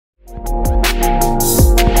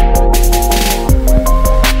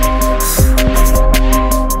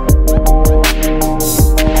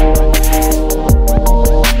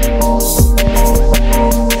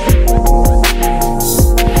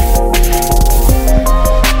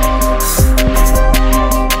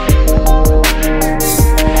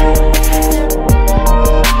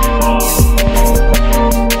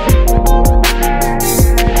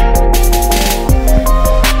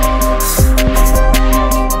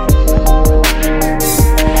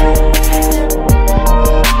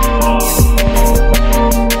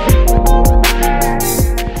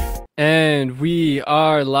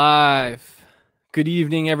Good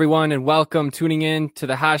evening, everyone, and welcome tuning in to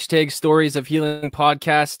the hashtag Stories of Healing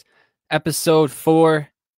podcast, episode 4.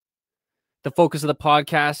 The focus of the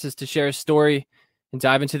podcast is to share a story and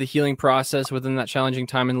dive into the healing process within that challenging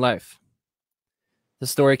time in life. The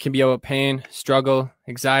story can be about pain, struggle,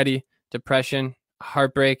 anxiety, depression,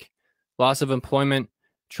 heartbreak, loss of employment,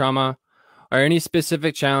 trauma, or any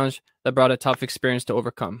specific challenge that brought a tough experience to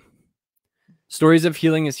overcome. Stories of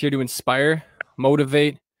Healing is here to inspire,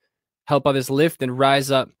 motivate, help others lift and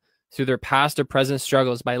rise up through their past or present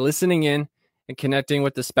struggles by listening in and connecting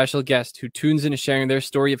with the special guest who tunes in to sharing their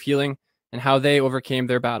story of healing and how they overcame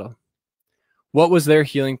their battle. What was their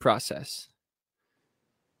healing process?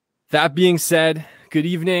 That being said, good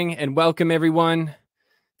evening and welcome, everyone.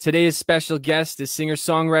 Today's special guest is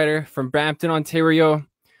singer-songwriter from Brampton, Ontario,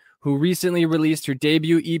 who recently released her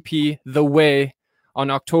debut EP, The Way, on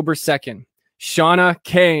October 2nd. Shauna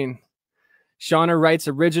Kane. Shauna writes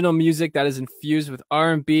original music that is infused with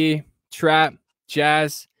R&B, trap,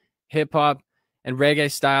 jazz, hip-hop, and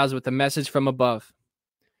reggae styles with a message from above.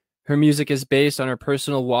 Her music is based on her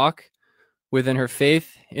personal walk within her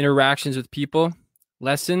faith, interactions with people,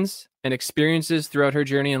 lessons, and experiences throughout her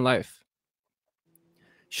journey in life.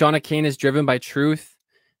 Shauna Kane is driven by truth,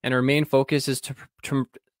 and her main focus is to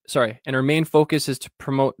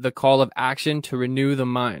promote the call of action to renew the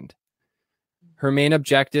mind. Her main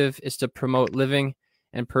objective is to promote living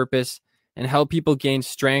and purpose and help people gain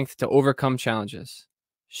strength to overcome challenges.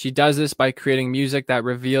 She does this by creating music that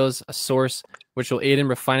reveals a source which will aid in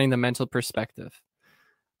refining the mental perspective.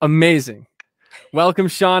 Amazing. Welcome,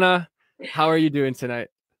 Shauna. How are you doing tonight?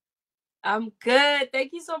 I'm good.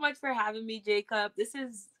 Thank you so much for having me, Jacob. This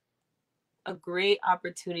is a great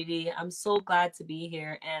opportunity. I'm so glad to be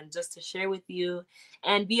here and just to share with you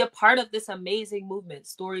and be a part of this amazing movement,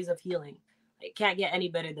 Stories of Healing. It can't get any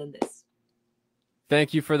better than this.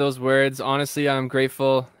 Thank you for those words. Honestly, I'm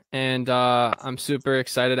grateful and I'm super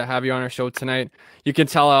excited to have you on our show tonight. You can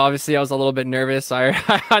tell, obviously, I was a little bit nervous.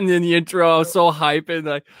 In the intro, I was so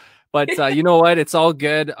hyped, but you know what? It's all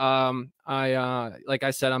good. Like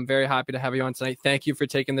I said, I'm very happy to have you on tonight. Thank you for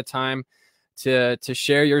taking the time to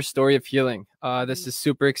share your story of healing. This is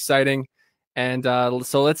super exciting, and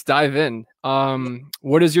so let's dive in.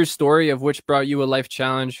 What is your story of which brought you a life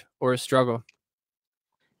challenge or a struggle?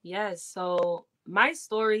 Yes, so my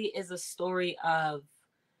story is a story of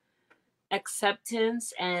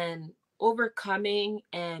acceptance and overcoming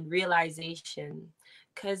and realization.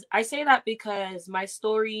 Because I say that because my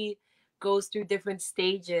story goes through different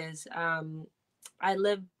stages. I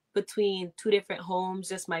lived between two different homes,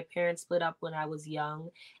 just my parents split up when I was young.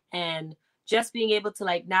 And just being able to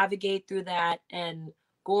like navigate through that and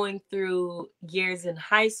going through years in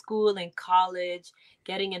high school and college,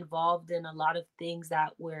 getting involved in a lot of things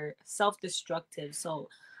that were self destructive. So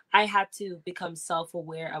I had to become self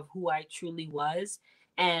aware of who I truly was.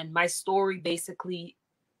 And my story basically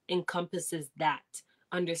encompasses that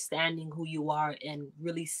understanding who you are and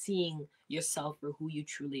really seeing yourself for who you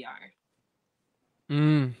truly are.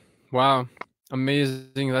 Wow,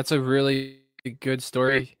 amazing. That's a really good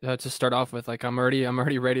story to start off with. Like I'm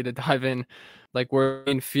already ready to dive in. Like were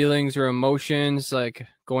in feelings or emotions, like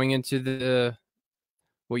going into the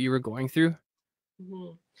what you were going through?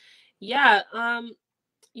 Mm-hmm. Yeah,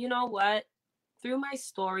 you know what? Through my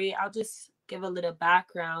story, I'll just give a little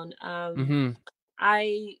background. Mm-hmm.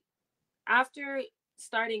 I After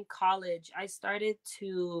starting college, I started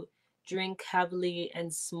to drink heavily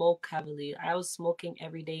and smoke heavily. I was smoking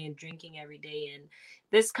every day and drinking every day, and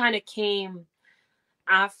this kind of came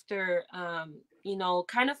after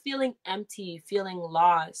kind of feeling empty, feeling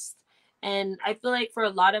lost. And I feel like for a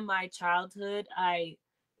lot of my childhood, I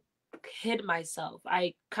hid myself.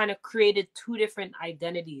 I kind of created two different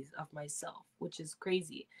identities of myself, which is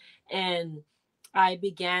crazy. And I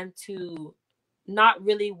began to not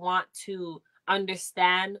really want to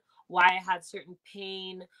understand why I had certain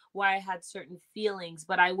pain, why I had certain feelings,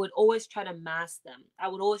 but I would always try to mask them. I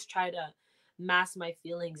would always try to mask my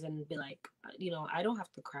feelings and be like, I don't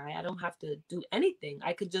have to cry. I don't have to do anything.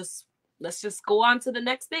 I could just let's just go on to the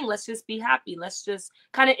next thing. Let's just be happy. Let's just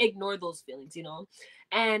kind of ignore those feelings.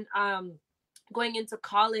 And going into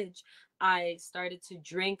college, I started to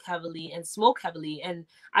drink heavily and smoke heavily. And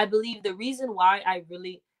I believe the reason why I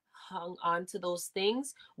really hung on to those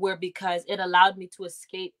things were because it allowed me to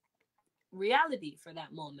escape reality for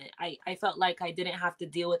that moment. I felt like I didn't have to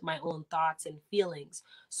deal with my own thoughts and feelings.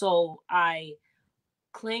 So I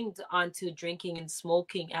clinged onto drinking and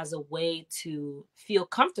smoking as a way to feel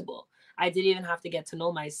comfortable. I didn't even have to get to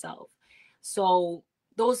know myself. So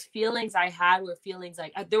those feelings I had were feelings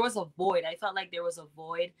like there was a void. I felt like there was a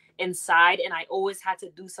void inside, and I always had to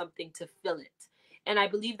do something to fill it. And I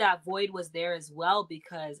believe that void was there as well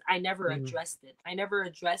because I never Mm. addressed it. I never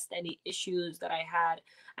addressed any issues that I had.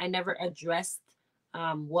 I never addressed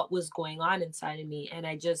what was going on inside of me. And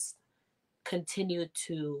I just continued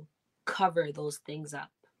to cover those things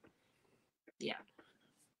up. Yeah.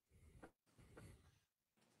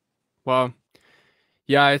 Well,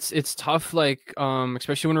 yeah, it's tough, like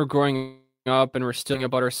especially when we're growing up and we're still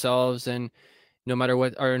about ourselves, and no matter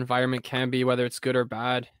what our environment can be, whether it's good or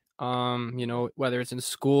bad, whether it's in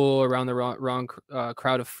school, around the wrong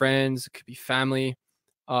crowd of friends, it could be family.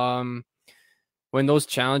 Um, when those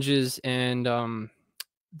challenges and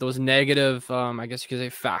those negative, I guess you could say,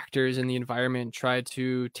 factors in the environment try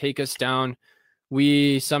to take us down,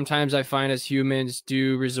 we sometimes, I find, as humans,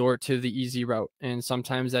 do resort to the easy route, and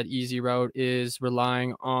sometimes that easy route is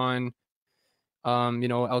relying on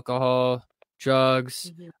alcohol,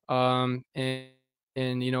 drugs, Mm-hmm. and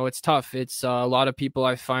it's tough. It's a lot of people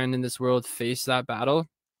I find in this world face that battle,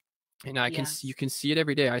 and you Yes. can see it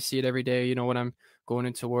every day. I see it every day. When I'm going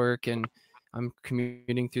into work and I'm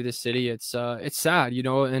commuting through the city, it's sad,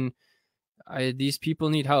 and these people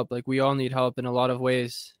need help. Like, we all need help in a lot of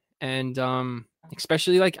ways, and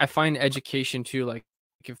especially, like, I find education too. Like,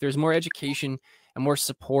 if there's more education and more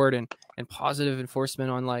support and positive enforcement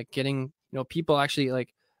on, like, getting people actually,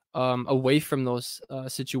 like, away from those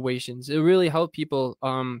situations, it really help people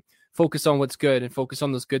focus on what's good and focus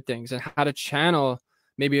on those good things and how to channel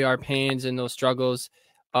maybe our pains and those struggles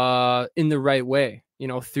in the right way,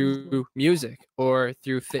 Mm-hmm. through music or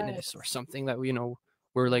through fitness or Yes. something that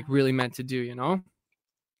we're like Yeah. really meant to do.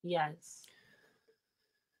 Yes.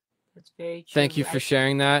 That's very Thank true. you for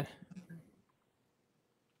sharing that.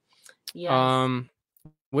 Yes. um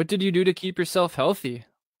what did you do to keep yourself healthy?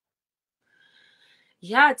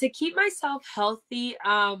 Yeah, to keep myself healthy,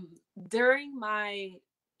 during my,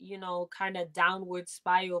 kind of downward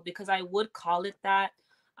spiral, because I would call it that,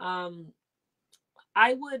 um,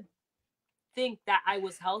 I would think that I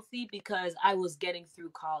was healthy because I was getting through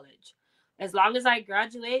college. As long as I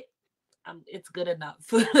graduate, it's good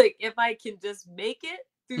enough. Like, if I can just make it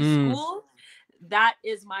through Mm, school, that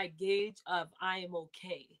is my gauge of I am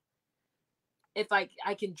okay. If I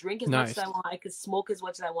can drink as much as I nice. want, I could smoke as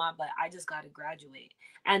much as I want, but I just got to graduate.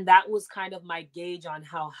 And that was kind of my gauge on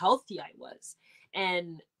how healthy I was.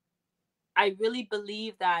 And I really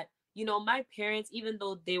believe that, my parents, even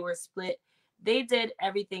though they were split, they did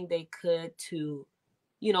everything they could to,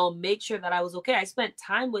 make sure that I was okay. I spent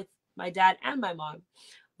time with my dad and my mom,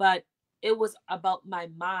 but it was about my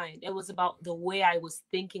mind. It was about the way I was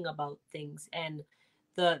thinking about things and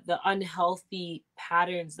the unhealthy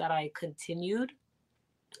patterns that I continued,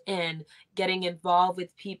 and getting involved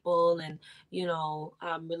with people, and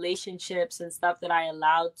relationships and stuff that I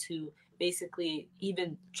allowed to basically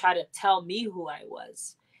even try to tell me who I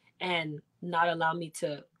was and not allow me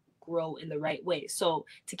to grow in the right way. So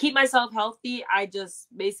to keep myself healthy, I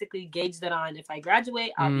just basically gauged it on, if I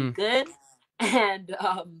graduate, I'll be Mm, good. And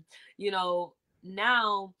you know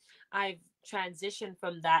now I've transitioned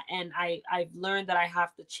from that, and I've learned that I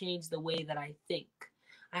have to change the way that I think.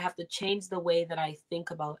 I have to change the way that I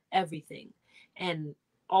think about everything and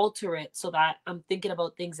alter it so that I'm thinking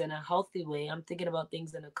about things in a healthy way. I'm thinking about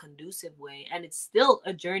things in a conducive way. And it's still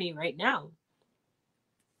a journey right now,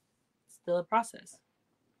 it's still a process.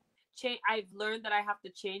 I've learned that I have to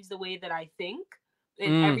change the way that I think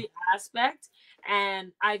in mm, every aspect.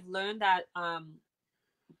 And I've learned that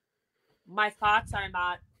my thoughts are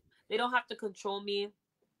not, they don't have to control me,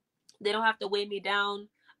 they don't have to weigh me down,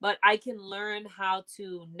 but I can learn how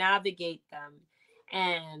to navigate them.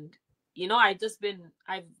 And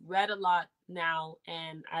I've read a lot now,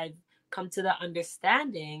 and I've come to the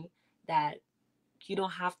understanding that you don't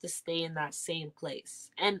have to stay in that same place.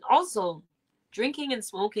 And also, drinking and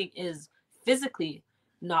smoking is physically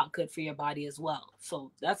not good for your body as well.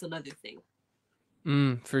 So that's another thing.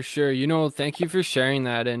 for sure. Thank you for sharing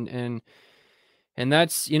that. And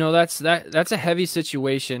that's that's a heavy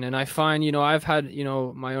situation, and I find, I've had,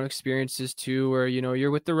 my own experiences too, where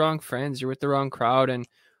you're with the wrong friends, you're with the wrong crowd, and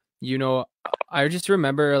you know I just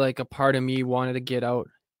remember, like, a part of me wanted to get out.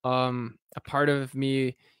 A part of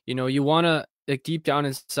me, you want to, like, deep down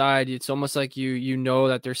inside, it's almost like you know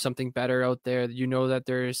that there's something better out there, that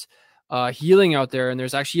there's healing out there, and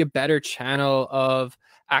there's actually a better channel of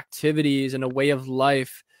activities and a way of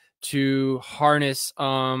life to harness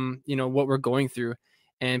what we're going through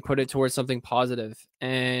and put it towards something positive.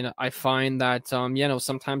 And I find that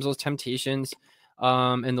sometimes those temptations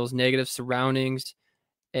and those negative surroundings,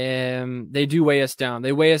 they do weigh us down.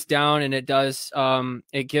 They weigh us down, and it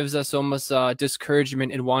gives us almost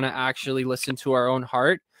discouragement and want to actually listen to our own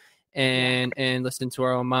heart Yeah. and listen to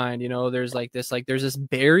our own mind. You know, there's this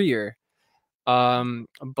barrier.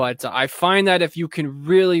 But I find that if you can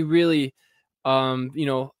really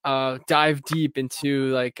dive deep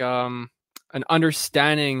into an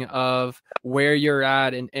understanding of where you're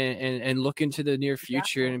at, and look into the near Yeah.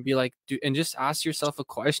 future, and be like, and just ask yourself a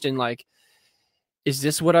question like, is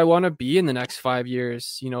this what I want to be in the next 5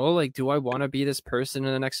 years? You know, like, do I want to be this person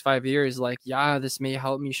in the next 5 years? Like, yeah, this may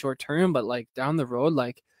help me short term, but like down the road,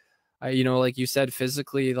 like, like you said,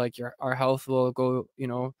 physically, like our health will go,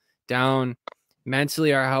 down.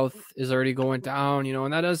 Mentally, our health is already going down,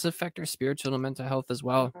 and that does affect our spiritual and mental health as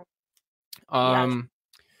well. Yeah.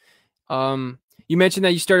 Um, you mentioned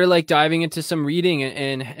that you started like diving into some reading,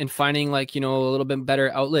 and finding like, a little bit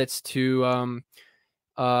better outlets to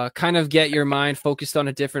kind of get your mind focused on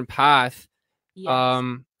a different path. Yes.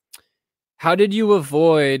 Um, how did you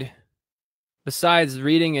avoid, besides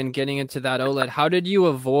reading and getting into that outlet, how did you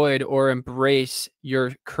avoid or embrace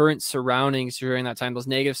your current surroundings during that time, those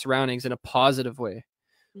negative surroundings, in a positive way?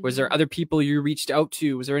 Was there Mhm. other people you reached out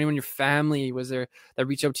to? Was there anyone in your family? Was there that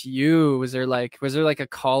reached out to you? Was there like a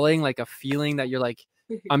calling, like a feeling that you're like,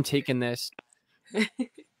 I'm taking this?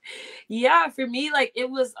 Yeah, for me, like it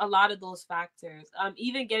was a lot of those factors.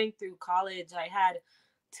 Even getting through college, I had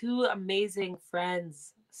two amazing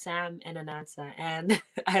friends, Sam and Anansa, and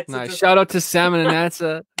I had to Nice. just Shout out to Sam and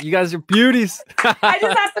Anansa. You guys are beauties. I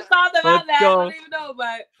just have to call them Let's out, man. I go. don't even know,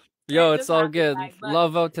 but Yo, it it's just all happened. good. Like, but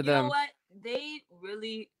Love out to you know them. what? They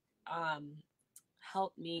really um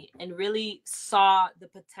helped me and really saw the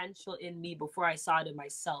potential in me before I saw it in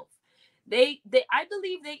myself. They I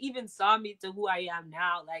believe they even saw me to who I am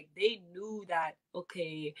now. Like they knew that,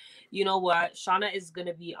 okay, you know what, Shauna is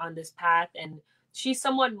gonna be on this path, and she's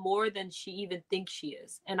someone more than she even thinks she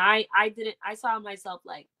is. And I didn't, I saw myself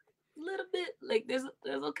like a little bit like there's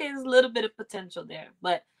okay, there's a little bit of potential there,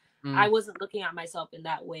 but I Mm, wasn't looking at myself in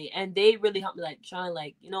that way. And they really helped me, like, Shauna,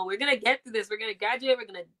 like, we're gonna get through this, we're gonna graduate, we're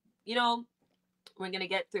gonna, you know, we're gonna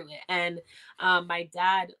get through it. And my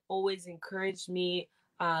dad always encouraged me.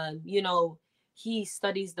 You know, he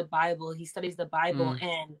studies the Bible, mm,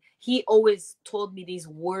 and he always told me these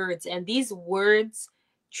words, and these words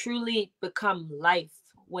truly become life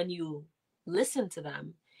when you listen to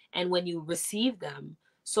them and when you receive them.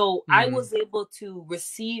 So I mm, was able to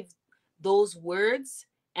receive those words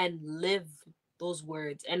and live those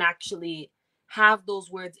words, and actually have those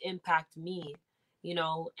words impact me,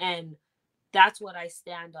 and that's what I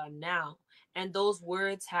stand on now. And those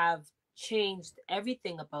words have changed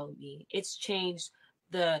everything about me. It's changed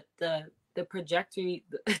the trajectory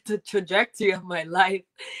the trajectory of my life.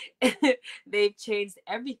 They've changed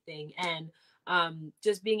everything. And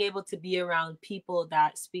just being able to be around people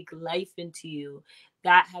that speak life into you,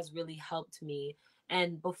 that has really helped me.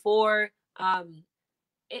 And before, um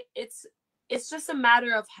it's just a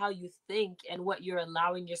matter of how you think and what you're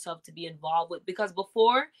allowing yourself to be involved with. Because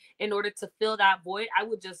before, in order to fill that void, I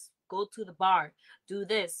would just go to the bar, do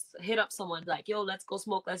this, hit up someone like, yo, let's go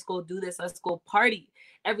smoke, let's go do this, let's go party.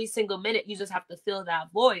 Every single minute, you just have to fill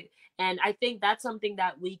that void. And I think that's something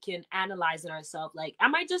that we can analyze in ourselves. Like,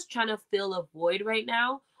 am I just trying to fill a void right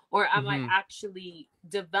now, or am I mm-hmm, actually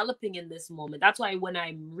developing in this moment? That's why when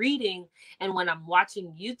I'm reading and when I'm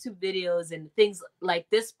watching YouTube videos and things like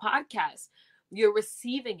this podcast, you're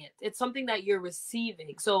receiving it. It's something that you're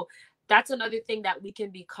receiving. So that's another thing that we can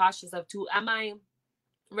be cautious of too. Am I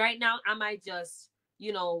right now, am I just,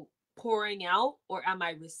 pouring out, or am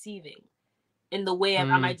I receiving in the way of,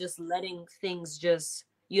 am I mm, just letting things just,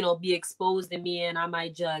 be exposed in me, and am I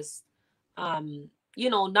just,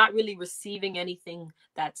 not really receiving anything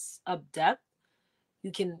that's of depth?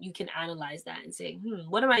 You can analyze that and say,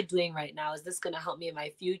 what am I doing right now? Is this going to help me in my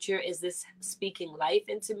future? Is this speaking life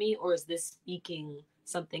into me, or is this speaking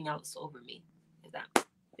something else over me? If that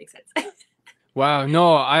makes sense. wow.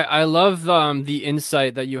 No, I love the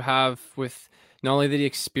insight that you have with not only the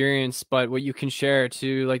experience, but what you can share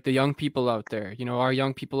to like the young people out there, our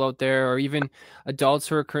young people out there, or even adults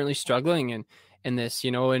who are currently struggling in this,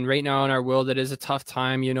 and right now in our world, it is a tough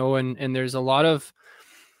time, and there's a lot of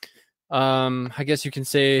I guess you can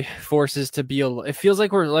say forces to be it feels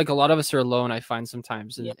like we're like a lot of us are alone, I find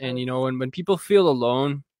sometimes. Yes. And when people feel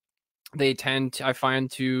alone, they tend to, I find,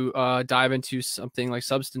 to dive into something like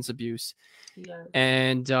substance abuse. Yes.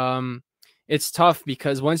 And it's tough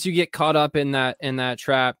because once you get caught up in that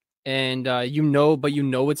trap, and but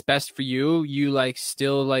what's best for you, you like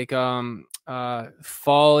still like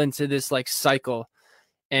fall into this like cycle,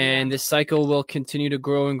 Yeah. and this cycle will continue to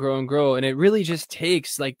grow and grow and grow. And it really just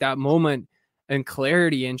takes like that moment and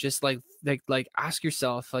clarity, and just like ask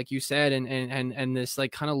yourself, like you said, and this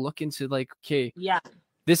like kind of look into like, okay, Yeah.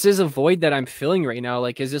 this is a void that I'm filling right now.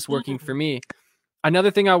 Like, is this working for Mm. me?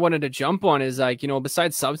 Another thing I wanted to jump on is like,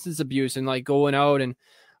 besides substance abuse and like going out and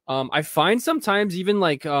I find sometimes even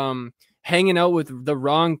like hanging out with the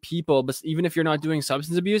wrong people, but even if you're not doing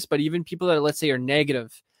substance abuse, but even people that let's say are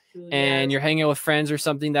negative, and Yes. you're hanging out with friends or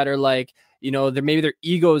something that are like, they're maybe their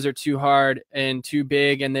egos are too hard and too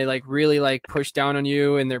big, and they like really like push down on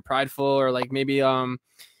you, and they're prideful, or like maybe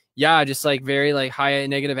yeah, just like very like high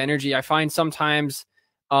negative energy. I find sometimes,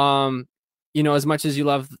 um, as much as you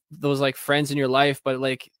love those like friends in your life, but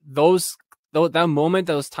like that moment,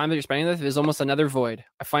 those time that you're spending with is almost another void.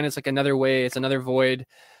 I find it's like another way, it's another void.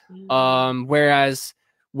 Mm. Whereas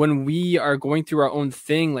when we are going through our own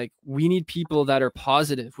thing, like we need people that are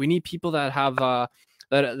positive. We need people that have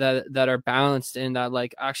that are balanced and that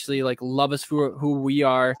like actually like love us for who we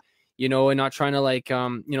are, and not trying to like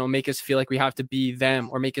make us feel like we have to be them,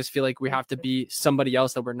 or make us feel like we have to be somebody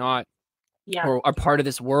else that we're not, Yeah. or are part of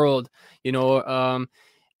this world, you know.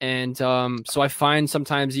 And so I find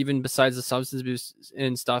sometimes, even besides the substance abuse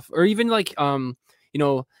and stuff, or even like you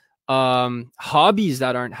know hobbies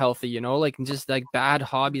that aren't healthy, like just like bad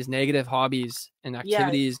hobbies, negative hobbies and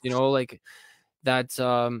activities, Yes. like that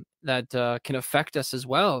can affect us as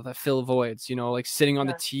well, that fill voids, like sitting on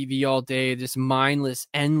the Yeah. TV all day, just mindless,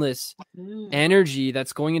 endless Mm. energy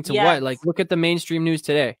that's going into what? Like, Yes. look at the mainstream news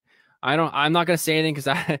today. I'm not gonna say anything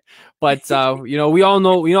because but we all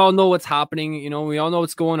know what's happening. We all know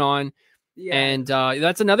what's going on, Yes. and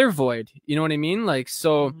that's another void. You know what I mean? Like,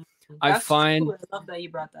 so Mhm. I That's true. find, I love that you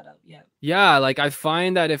brought that up. Yeah. yeah, like I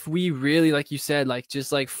find that if we really, like you said, like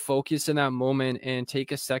just like focus in that moment and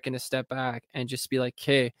take a second to step back and just be like,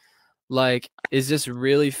 okay, like, is this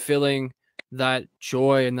really filling that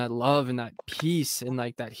joy and that love and that peace and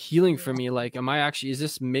like that healing for me? Like, am I actually, is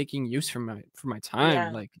this making use for my time?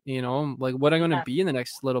 Yeah. Like, like what I'm going to Yeah. be in the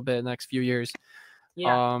next little bit, next few years.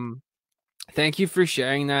 Yeah. Um, Thank you for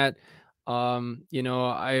sharing that.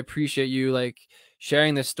 I appreciate you like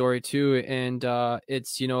sharing this story too. And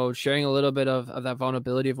it's, sharing a little bit of that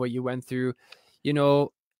vulnerability of what you went through. You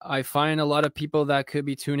know, I find a lot of people that could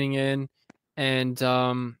be tuning in and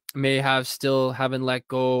may have still haven't let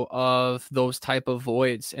go of those type of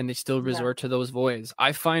voids, and they still Yeah. resort to those voids.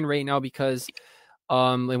 I find right now, because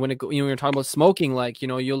like when when you're talking about smoking, like,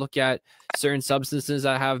 you look at certain substances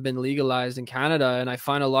that have been legalized in Canada, and I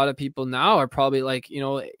find a lot of people now are probably like,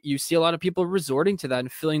 you see a lot of people resorting to that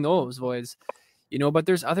and filling those voids, but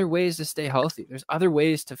there's other ways to stay healthy. There's other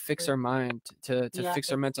ways to fix our mind, to Yes.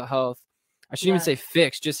 fix our mental health. I shouldn't even Yes. say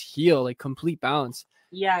fix, just heal, like complete balance.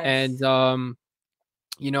 And Yes.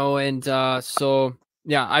 so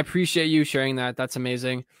yeah, I appreciate you sharing that. That's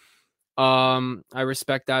amazing. I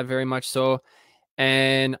respect that very much so.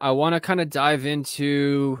 And I want to kind of dive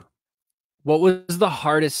into what was the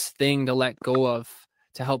hardest thing to let go of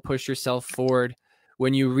to help push yourself forward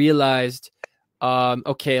when you realized,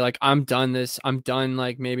 okay, like I'm done,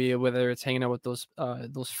 like maybe whether it's hanging out with those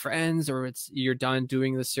friends, or it's you're done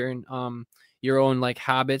doing the certain your own like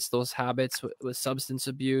habits, those habits with substance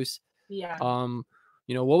abuse. Yeah. um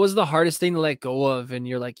what was the hardest thing to let go of, and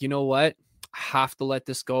you're like, you know what, I have to let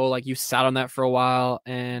this go? Like, you sat on that for a while,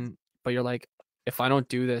 and but you're like, if I don't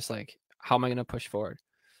do this, like, how am I going to push forward?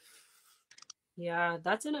 Yeah.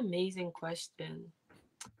 That's an amazing question.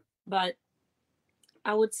 But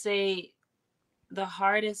I would say the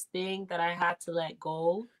hardest thing that I had to let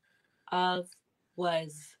go of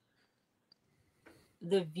was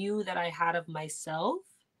the view that I had of myself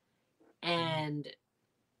and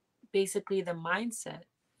basically the mindset.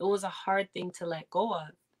 It was a hard thing to let go of,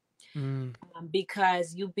 Mm,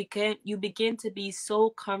 because you begin to be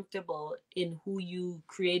so comfortable in who you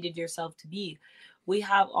created yourself to be. We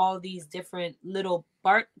have all these different little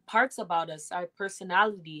parts about us, our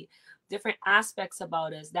personality, different aspects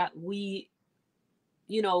about us that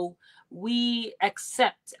you know we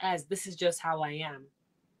accept as this is just how I am.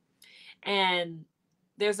 And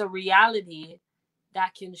there's a reality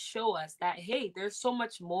that can show us that, hey, there's so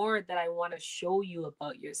much more that I want to show you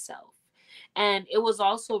about yourself. And it was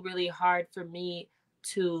also really hard for me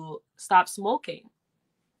to stop smoking.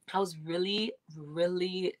 I was really,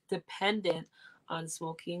 really dependent on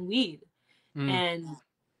smoking weed. mm. And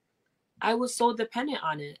I was so dependent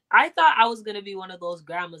on it. I thought I was gonna be one of those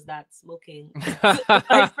grandmas that's smoking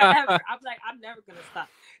like forever. I'm like, I'm never gonna stop.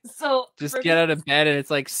 So Just for get me, out of bed, and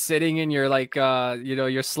it's like sitting in your like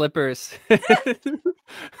your slippers. I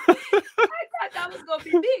thought that was gonna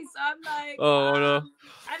be me. So I'm like, Oh no.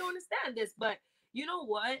 I don't understand this. But you know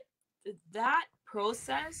what? That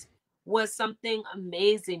process was something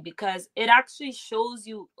amazing because it actually shows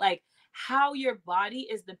you like how your body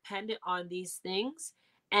is dependent on these things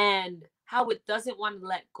and how it doesn't want to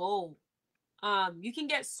let go. You can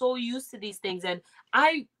get so used to these things, and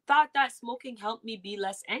I thought that smoking helped me be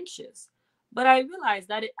less anxious, but I realized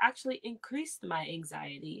that it actually increased my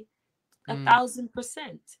anxiety a Mm,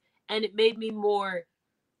 1000%, and it made me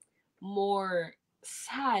more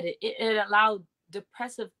sad. It allowed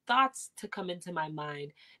depressive thoughts to come into my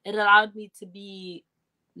mind. It allowed me to be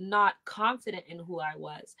not confident in who I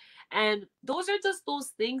was. And those are just those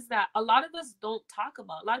things that a lot of us don't talk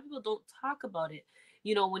about. A lot of people don't talk about it.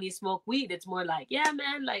 You know, when you smoke weed, it's more like, yeah,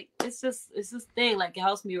 man, like it's this thing. Like it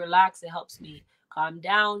helps me relax, it helps me calm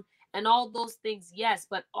down, and all those things, yes.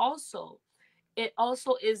 But also, it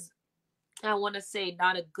also is, I want to say,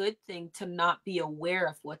 not a good thing to not be aware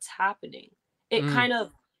of what's happening. It mm, kind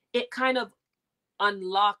of it kind of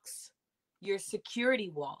unlocks your security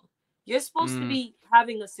wall. You're supposed to mm, be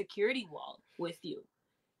having a security wall with you,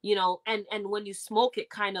 you know, and when you smoke, it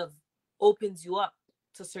kind of opens you up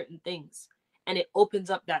to certain things. And it opens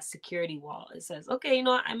up that security wall. It says, okay, you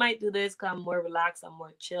know what, I might do this because I'm more relaxed, I'm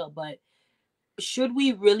more chill. But should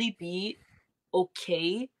we really be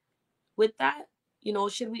okay with that? You know,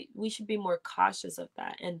 we should be more cautious of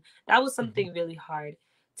that. And that was mhm, something really hard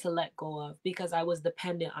to let go of because I was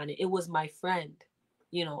dependent on it. It was my friend.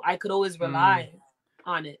 You know, I could always mm. rely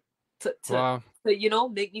on it to to, Wow. to you know,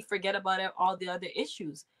 make me forget about all the other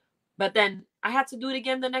issues. But then I had to do it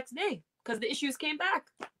again the next day because the issues came back.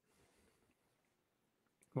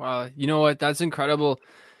 Wow. You know what? That's incredible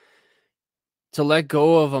to let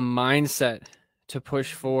go of a mindset to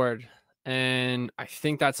push forward. And I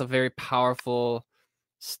think that's a very powerful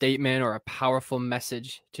statement or a powerful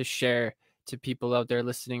message to share to people out there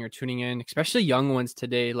listening or tuning in, especially young ones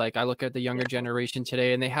today. Like I look at the Yeah. younger generation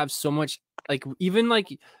today and they have so much, like even like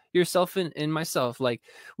yourself and myself, like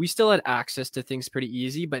we still had access to things pretty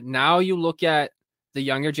easy, but now you look at the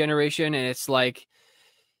younger generation and it's like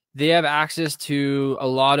they have access to a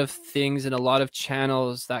lot of things and a lot of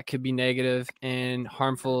channels that could be negative and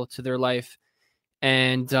harmful to their life.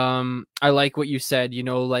 And I like what you said, you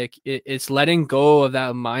know, like it's letting go of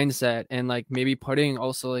that mindset and like maybe putting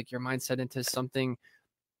also like your mindset into something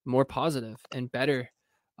more positive and better.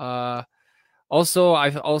 uh Also,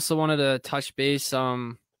 I've also wanted to touch base,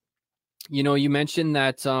 you know, you mentioned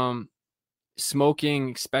that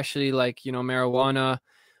smoking, especially like, you know, marijuana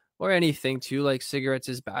or anything too, like cigarettes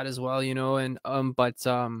is bad as well, you know. And but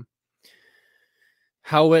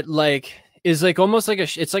how it like is like almost like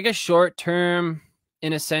it's like a short term,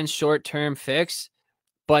 in a sense, short term fix,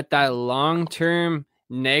 but that long term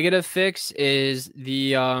negative fix is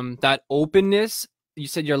the that openness. You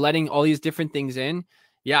said you're letting all these different things in.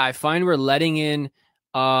 Yeah, I find we're letting in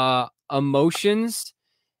emotions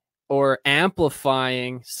or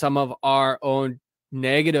amplifying some of our own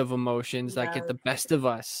negative emotions that get Yeah. the best of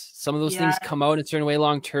us. Some of those Yeah. things come out in a certain way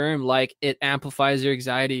long term, like it amplifies your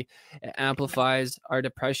anxiety, it amplifies our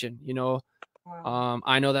depression, you know. Wow.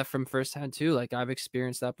 I know that from firsthand too. Like I've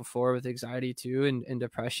experienced that before with anxiety too and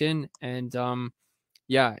depression. And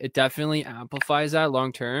yeah, it definitely amplifies that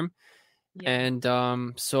long term. Yeah. And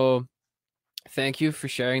so thank you for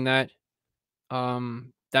sharing that.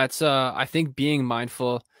 That's I think being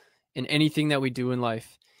mindful in anything that we do in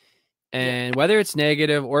life. Yeah. And whether it's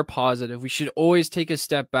negative or positive, we should always take a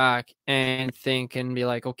step back and think and be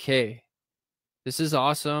like, okay, this is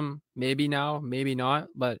awesome. Maybe now, maybe not,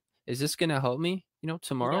 but is this going to help me, you know,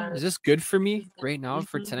 tomorrow? Yeah. Is this good for This me is right now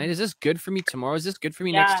for tonight? Mhm. Is this good for me tomorrow? Is this good for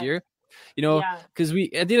me next Yeah. year? You know, Yeah. because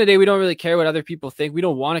we, at the end of the day, we don't really care what other people think. We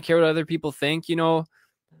don't want to care what other people think, you know,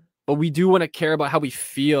 but we do want to care about how we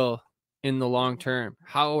feel in the long term,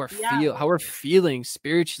 Yeah. how we're feeling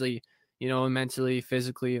spiritually, you know, mentally,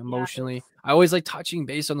 physically, Yeah. emotionally. I always like touching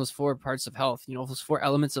base on those four parts of health, you know, those four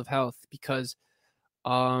elements of health, because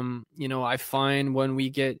you know, I find when we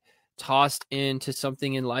get tossed into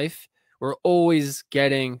something in life, we're always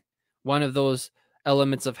getting one of those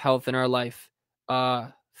elements of health in our life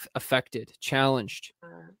affected, challenged,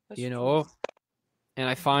 That's you true. know. And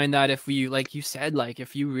I find that if we, like you said, like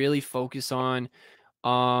if you really focus on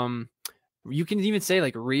um you can even say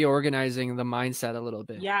like reorganizing the mindset a little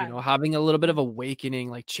bit, you Yeah. know, having a little bit of awakening,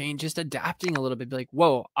 like change, just adapting a little bit, be like,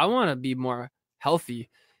 whoa, I want to be more healthy.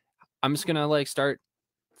 I'm just gonna like start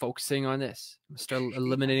focusing on this, start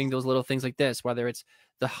eliminating those little things like this, whether it's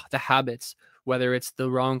the habits, whether it's the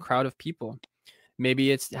wrong crowd of people.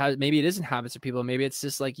 Maybe maybe it isn't habits of people, maybe it's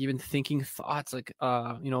just like even thinking thoughts, like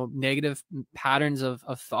you know, negative patterns of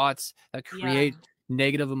thoughts that Yeah. create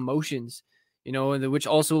negative emotions, you know, and which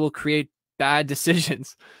also will create bad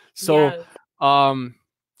decisions. So Yeah. um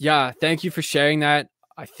yeah, thank you for sharing that.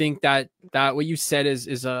 I think that what you said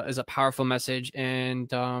is a powerful message.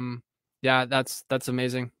 And yeah, that's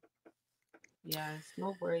amazing. Yes,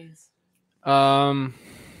 no worries. Um,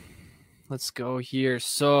 let's go here.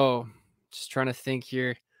 So, just trying to think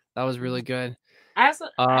here. That was really Mhm. good. I also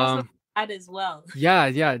Um, add as well. yeah,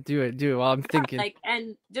 yeah, do it while I'm Yeah, thinking. like,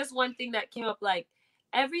 and just one thing that came up, like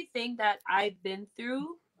everything that I've been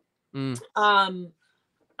through, Mm, um,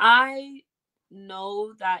 I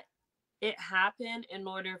know that it happened in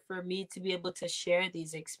order for me to be able to share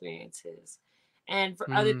these experiences and for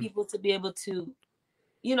other mm, people to be able to,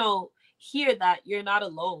 you know, hear that you're not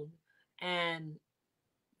alone. And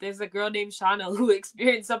there's a girl named Shauna who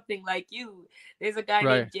experienced something like you. There's a guy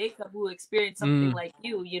right. named Jacob who experienced something Mm, like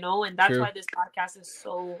you know, and that's true. why this podcast is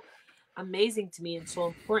so amazing to me and so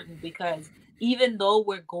important, because even though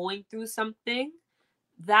we're going through something,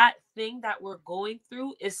 that thing that we're going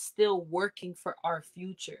through is still working for our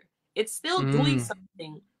future. It's still doing Mm,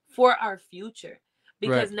 something for our future, right.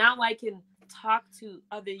 because now I can talk to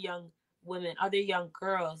other young women, other young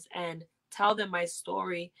girls, and tell them my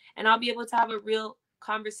story, and I'll be able to have a real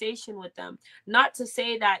conversation with them. Not to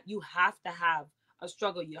say that you have to have a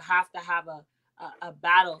struggle, you have to have a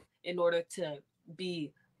battle in order to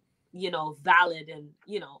be, valid, and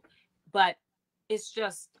but it's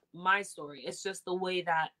just my story. It's just the way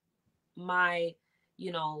that my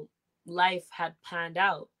you know life had panned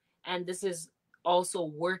out, and this is also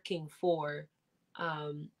working for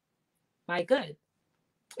um my good.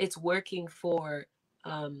 It's working for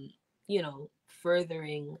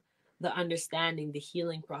furthering the understanding, the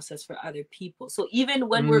healing process for other people. So even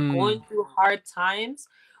when we're Mm, going through hard times,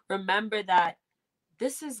 remember that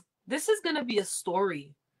this is going to be a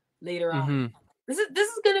story later on. mm-hmm. This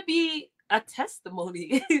is going to be a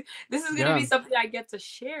testimony. This is going to Yeah, be something I get to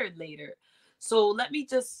share later. So let me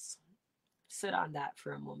just sit on that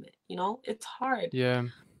for a moment. It's hard, yeah.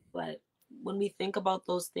 but when we think about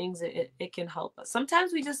those things, it can help us.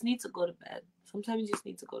 Sometimes we just need to go to bed. Sometimes you just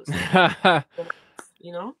need to go to sleep.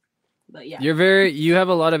 You know? But yeah. You have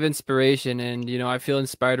a lot of inspiration, and I feel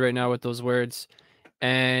inspired right now with those words.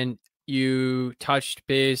 And you touched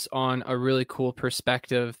base on a really cool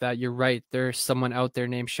perspective that you're right. There's someone out there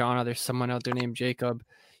named Shauna. There's someone out there named Jacob,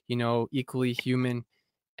 equally human.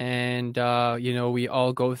 And, we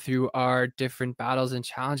all go through our different battles and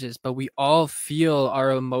challenges, but we all feel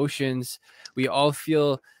our emotions. We all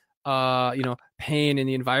feel, pain in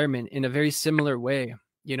the environment in a very similar way,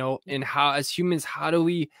 and how, as humans, how do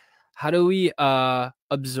we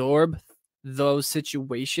absorb those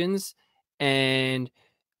situations and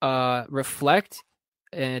reflect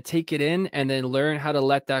and take it in, and then learn how to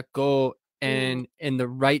let that go, Mm, and in the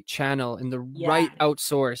right channel, in the yeah. right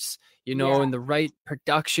outsource, Yeah. in the right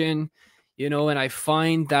production, and I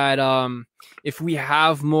find that if we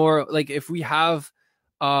have more, like, if we have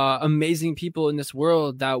amazing people in this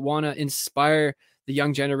world that want to inspire the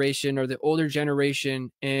young generation or the older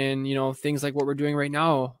generation, and things like what we're doing right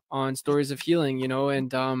now on Stories of Healing,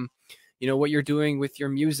 and what you're doing with your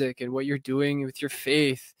music and what you're doing with your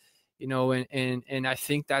faith, and I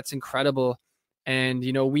think that's incredible. And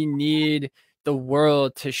we need the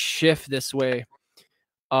world to shift this way.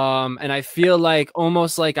 And I feel like,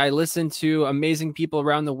 almost like, I listen to amazing people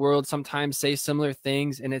around the world sometimes say similar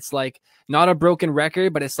things, and it's like not a broken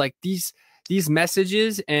record, but it's like these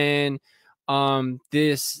messages, and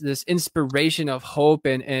this inspiration of hope,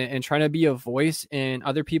 and trying to be a voice in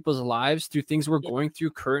other people's lives through things we're Yeah. going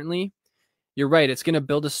through currently. You're right, it's going to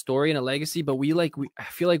build a story and a legacy, but I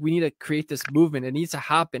feel like we need to create this movement. It needs to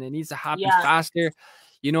happen. It needs to happen Yeah. faster.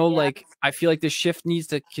 Yeah. Like, I feel like this shift needs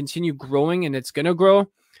to continue growing, and it's going to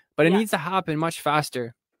grow, but it Yeah. needs to happen much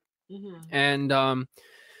faster. Hmm. And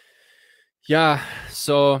yeah,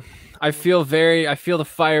 so I feel the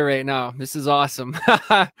fire right now. This is awesome.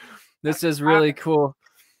 This is Have really it. cool.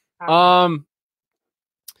 Have it. Um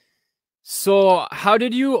so how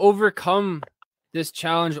did you overcome this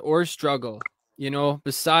challenge or struggle?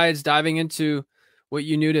 Besides diving into what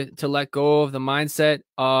you knew to let go of the mindset,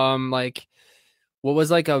 like, what was,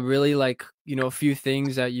 like, a really, like, a few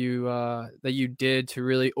things that you did to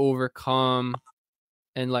really overcome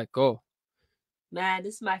and let go? Man,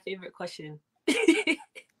 this is my favorite question.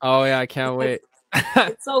 Oh yeah, I can't Because wait. All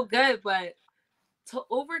it's so good, but to right.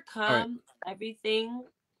 overcome everything,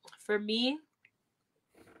 for me,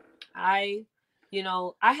 I,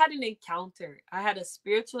 I had an encounter. I had a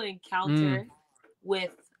spiritual Mm, encounter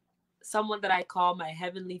with someone that I call my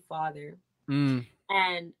heavenly father. mm,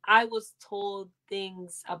 And I was told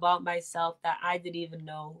things about myself that I didn't even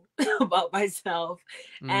know about myself.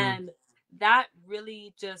 mm, And that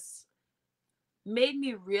really just made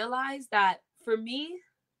me realize that for me,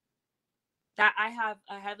 that I have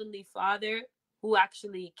a heavenly father who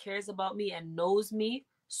actually cares about me and knows me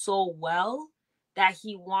so well, that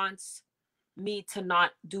he wants me to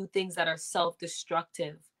not do things that are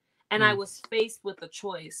self-destructive. And I Mm. was faced with a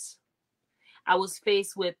choice. I was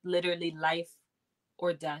faced with literally life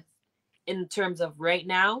or death in terms of right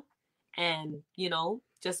now. And,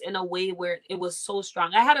 just in a way where it was so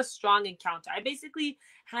strong. I had a strong encounter. I basically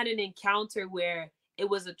had an encounter where it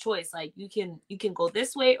was a choice. Like you can go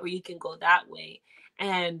this way or you can go that way.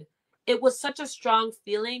 And it was such a strong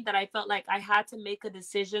feeling that I felt like I had to make a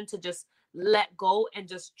decision to just let go and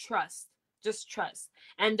just trust. Just trust.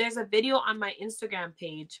 And there's a video on my Instagram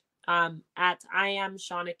page at I am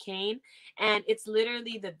Shauna Kane, and it's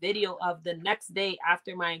literally the video of the next day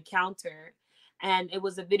after my encounter, and it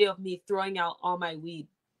was a video of me throwing out all my weed.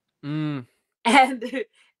 Mm. And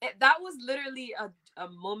that was literally a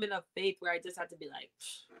moment of faith where I just had to be like,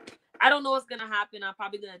 I don't know what's gonna happen. I'm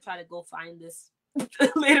probably gonna try to go find this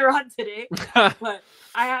later on today, but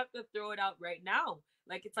I have to throw it out right now.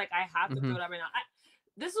 Like, it's like I have to throw it out right now.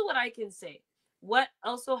 This is what I can say. What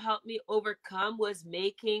also helped me overcome was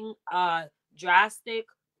making a drastic,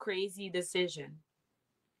 crazy decision,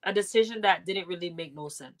 a decision that didn't really make no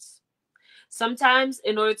sense. Sometimes,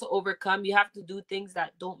 in order to overcome, you have to do things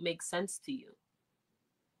that don't make sense to you.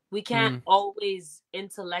 We can't Mm. always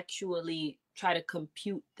intellectually try to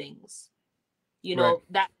compute things. Right.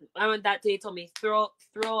 That I mean, that day told me throw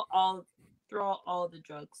all the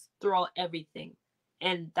drugs, throw everything,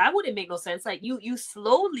 and that wouldn't make no sense. Like you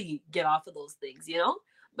slowly get off of those things,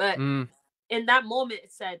 but Mm. in that moment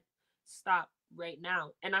it said stop right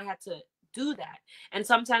now, and I had to do that. And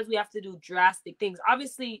sometimes we have to do drastic things.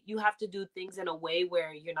 Obviously you have to do things in a way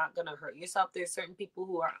where you're not going to hurt yourself. There's certain people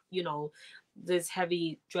who are, there's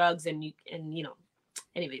heavy drugs and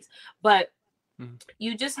anyways, but Mm.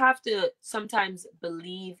 you just have to sometimes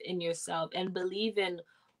believe in yourself and believe in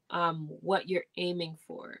what you're aiming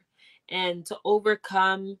for. And to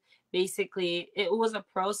overcome, basically, it was a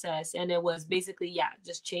process, and it was basically,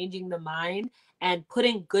 just changing the mind and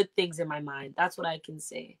putting good things in my mind. That's what I can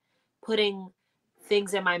say. Putting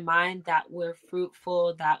things in my mind that were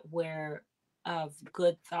fruitful, that were of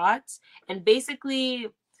good thoughts. And basically,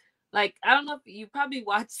 like, I don't know if you probably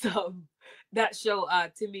watched that show,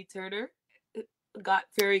 Timmy Turner, got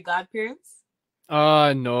fairy godparents.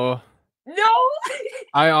 No. No.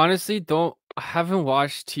 I honestly don't. I haven't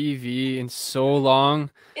watched TV in so long.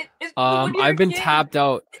 When you're I've a been kid, tapped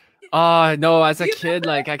out. No, as a you kid,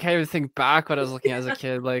 like I can't even think back what I was looking at as a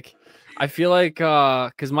kid. Like I feel like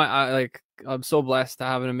because I'm so blessed to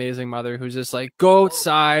have an amazing mother who's just like go oh,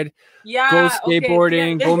 outside, go yeah, okay, yeah,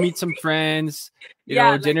 skateboarding, go meet some friends.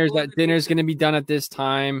 yeah, like go to Dinner's nature. gonna be done at this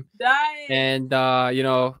time. Nice. And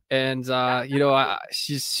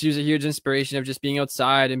she was a huge inspiration of just being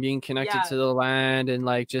outside and being connected Yeah, to the land and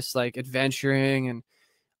like just like adventuring and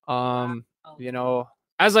wow. you know,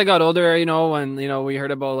 as I got older, when we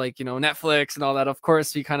heard about like Netflix and all that, of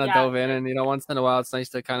course we kind of Yeah, dove in, like, and once in a while it's nice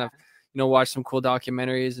to kind yeah, of watch some cool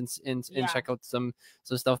documentaries and yeah, check out some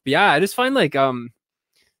stuff. But yeah, I just find like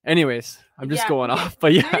anyways, I'm just yeah. going Okay, off,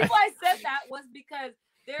 but the reason yeah. why I said that was because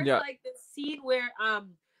there's Yeah. like this scene where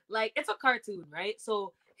like it's a cartoon, right?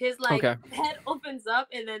 So his like Okay. head opens up,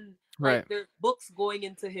 and then like Right. there's books going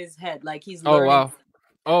into his head, like he's Oh learning. wow.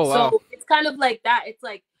 Oh wow. So it's kind of like that. It's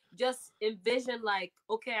like just envision like,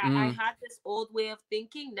 okay, I Mm. had this old way of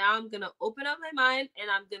thinking. Now I'm gonna open up my mind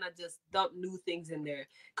and I'm gonna just dump new things in there.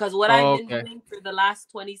 Cause what I've Oh, been okay. doing for the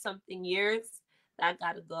last 20 something years, that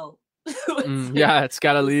gotta go. it's, Yeah, it's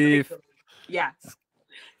gotta it's leave. cycle. Yeah.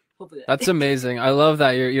 Hopefully That's that. amazing. I love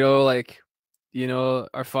that you're, like,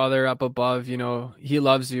 our Father up above, he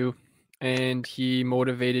loves you and he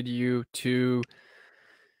motivated you to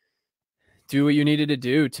do what you needed to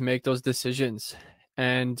do to make those decisions.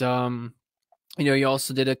 And you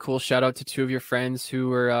also did a cool shout out to two of your friends who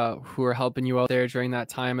were helping you out there during that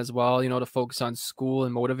time as well, to focus on school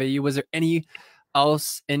and motivate you. Was there anyone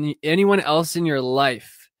else in your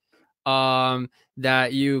life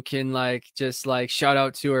that you can like just like shout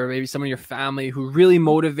out to, or maybe someone in your family who really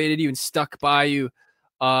motivated you and stuck by you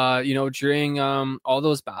during all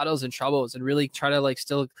those battles and troubles, and really try to like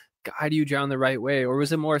still guide you down the right way? Or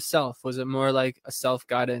was it more like a self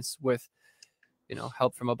guidance with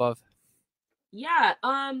help from above? Yeah.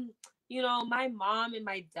 My mom and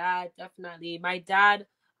my dad, definitely. My dad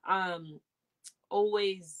um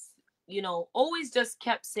always, always just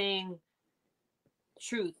kept saying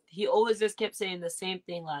truth. He always just kept saying the same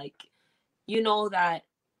thing, like, that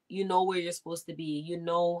you know where you're supposed to be,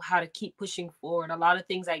 how to keep pushing forward. A lot of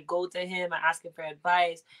things, I go to him, I ask him for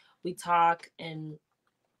advice, we talk. And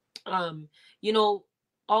um you know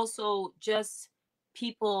also just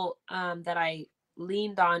people that I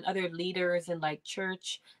leaned on, other leaders in like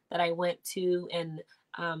church that I went to, and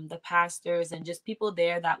the pastors and just people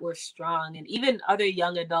there that were strong, and even other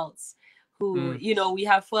young adults who, Mm. we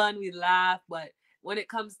have fun, we laugh, but when it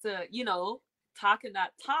comes to, talking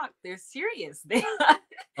that talk, they're serious. They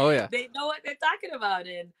Oh yeah. they know what they're talking about.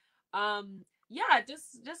 And yeah,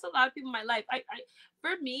 just a lot of people in my life. I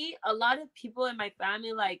for me, a lot of people in my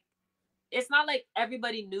family, like, it's not like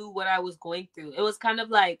everybody knew what I was going through. It was kind of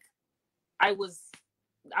like I was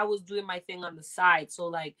I was doing my thing on the side. So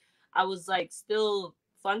like I was like still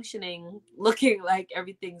functioning, looking like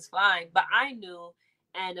everything's fine. But I knew,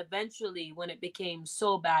 and eventually when it became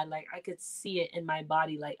so bad, like I could see it in my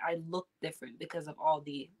body, like I looked different because of all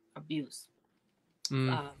the abuse. Mm.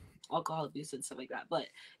 Um alcohol abuse and stuff like that. But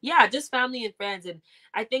yeah, just family and friends. And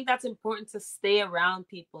I think that's important, to stay around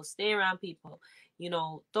people,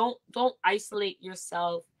 don't isolate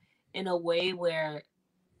yourself in a way where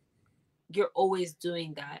you're always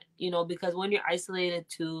doing that, because when you're isolated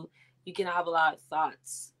too, you can have a lot of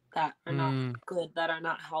thoughts that are not Mm. good, that are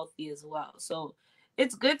not healthy as well. So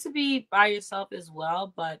it's good to be by yourself as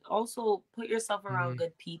well, but also put yourself around Mm.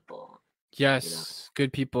 good people, you know. Yes,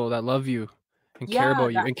 good people that love you and care Yeah,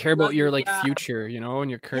 about you that and care about love your you. like Yeah. future, and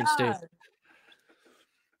your current state. Yeah.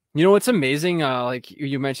 You know what's amazing? Like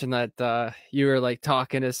you mentioned that you were like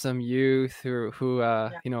talking to some youth who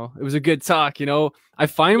Yeah. it was a good talk. I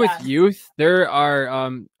find with Yeah. youth there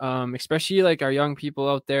are especially like our young people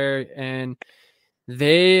out there, and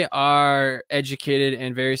they are educated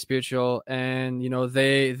and very spiritual, and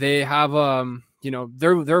they have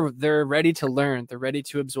they're ready to learn, they're ready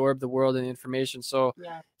to absorb the world and information. So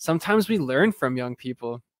Yeah. sometimes we learn from young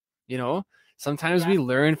people, you know sometimes Yeah. we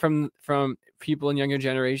learn from people in younger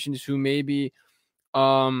generations who may be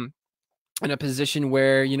um in a position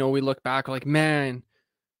where we look back like, man,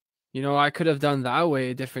 I could have done that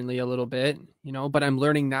way differently a little bit, but I'm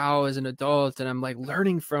learning now as an adult, and I'm like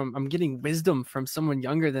I'm getting wisdom from someone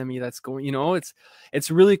younger than me that's going,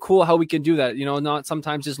 it's really cool how we can do that, not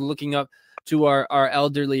sometimes just looking up to our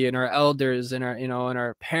elderly and our elders and our, and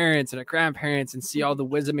our parents and our grandparents and see all the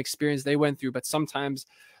wisdom experience they went through. But sometimes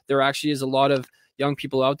there actually is a lot of young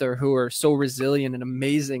people out there who are so resilient and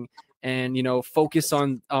amazing, and focus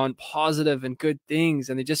on positive and good things,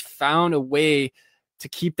 and they just found a way to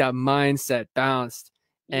keep that mindset balanced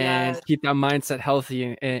and Yeah. keep that mindset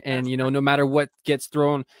healthy, and That's no matter what gets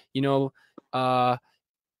thrown, you know uh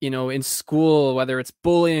in school, whether it's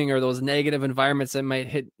bullying or those negative environments that might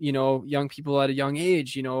hit young people at a young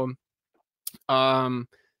age, um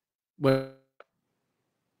what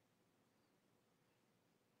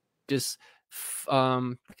just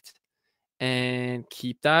and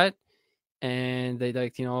keep that, and they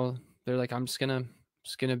like, they're like, I'm just gonna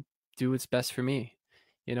do what's best for me.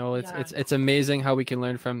 it's yeah. it's it's amazing how we can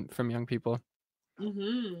learn from young people.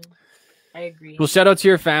 Mhm. I agree. Well, shout out to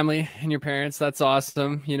your family and your parents. That's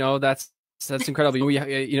awesome. That's incredible.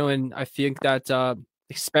 And I think that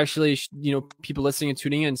especially people listening and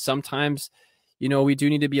tuning in, sometimes we do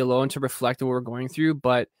need to be alone to reflect on what we're going through.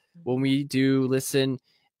 But when we do listen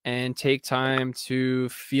and take time to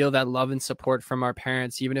feel that love and support from our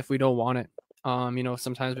parents, even if we don't want it,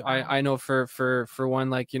 sometimes I know for one,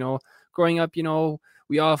 like growing up,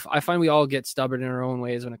 I find we all get stubborn in our own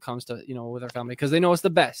ways when it comes to with our family, because they know it's the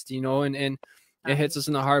best, and it hits us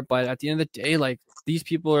in the heart. But at the end of the day, like, these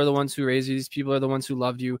people are the ones who raised you, these people are the ones who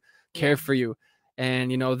loved you, Yeah. care for you,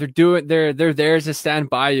 and they're there to stand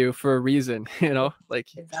by you for a reason. Like,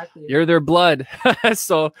 Exactly. you're their blood.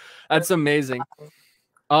 So that's amazing.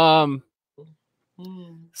 um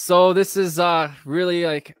Mm. so this is really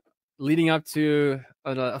like leading up to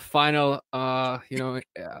a final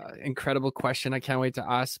incredible question I can't wait to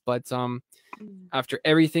ask. But Mm. after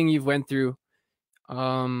everything you've went through,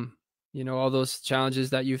 all those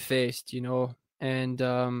challenges that you faced, and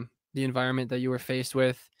the environment that you were faced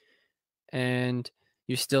with, and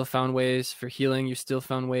you still found ways for healing, you still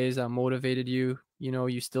found ways that motivated you,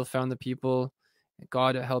 you still found the people,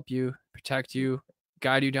 God, to help you, protect you,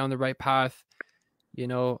 guide you down the right path.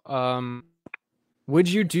 Would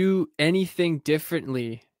you do anything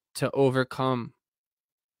differently to overcome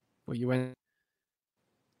what you went?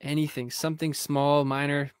 Anything, something small,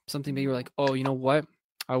 minor, something that you were like, oh, you know what?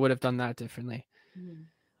 I would have done that differently. Mm.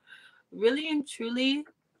 Really and truly,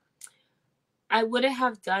 I wouldn't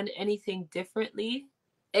have done anything differently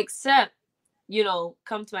except,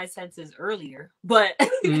 come to my senses earlier. But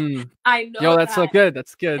Mm. I Yo, know that's so that, good.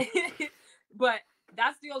 That's good. but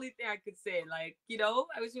that's the only thing I could say. Like,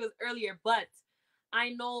 I wish it was earlier, but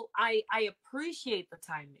I know I appreciate the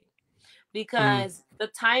timing, Mm. because the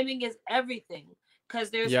timing is everything. Because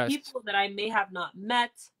there's Yes. people that I may have not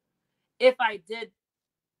met if I did,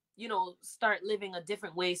 start living a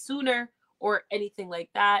different way sooner, or anything like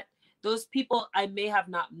that. Those people I may have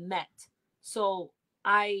not met. So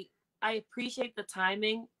I I appreciate the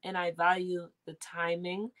timing and I value the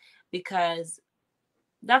timing, because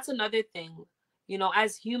that's another thing. You know,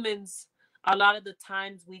 as humans, a lot of the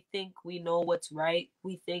times we think we know what's right.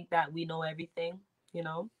 We think that we know everything, you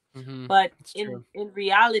know. Mm-hmm. But It's true. in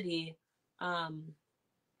reality, um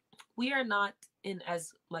we are not in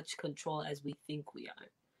as much control as we think we are.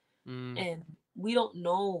 Mm. And we don't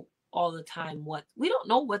know all the time what we don't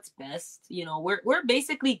know what's best. You know, we're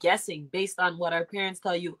basically guessing based on what our parents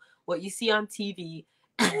tell you, what you see on TV,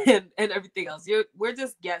 and everything else. We're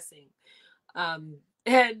just guessing.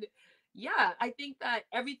 And yeah, I think that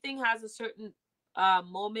everything has a certain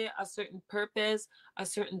moment, a certain purpose, a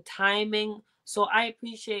certain timing. So I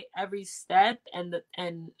appreciate every step and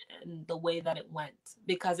the way that it went,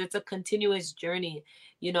 because it's a continuous journey,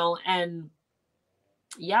 you know. And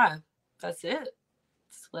yeah, that's it.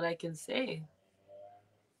 That's what I can say.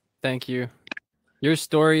 Thank you. Your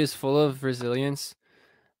story is full of resilience.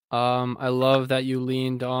 I love that you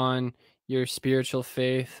leaned on your spiritual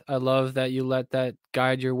faith. I love that you let that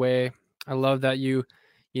guide your way. I love that you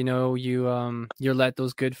let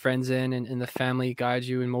those good friends in, and the family guide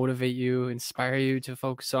you and motivate you, inspire you to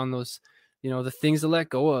focus on those, the things to let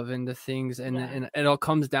go of, and the things, Yeah. and it all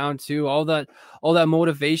comes down to all that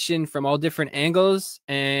motivation from all different angles.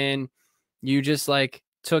 And you just like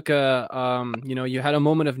took you had a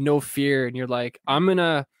moment of no fear, and you're like, I'm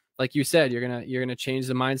gonna, like you said, you're gonna change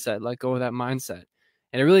the mindset, let go of that mindset.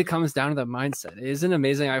 And it really comes down to that mindset. It isn't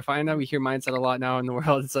amazing. I find that we hear mindset a lot now in the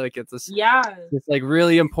world. It's like Yeah. it's like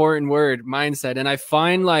really important word, mindset. And I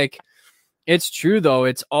find like it's true though.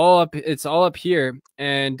 It's all up here.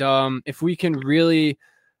 And if we can really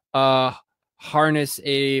uh harness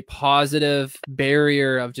a positive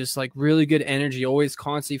barrier of just like really good energy always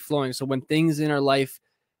constantly flowing, so when things in our life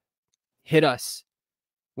hit us,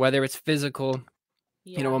 whether it's physical,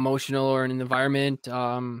 Yeah. emotional, or in an environment,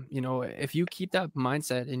 if you keep that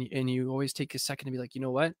mindset, and you always take a second to be like, you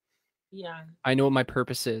know what, Yeah. I know what my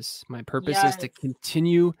purpose is. My purpose is to Yes.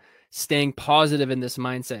 continue staying positive in this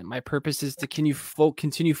mindset. My purpose is to continue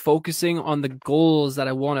focusing on the goals that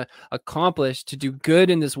I want to accomplish, to do good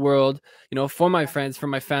in this world, for my Yeah. friends, for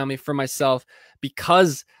my family, for myself,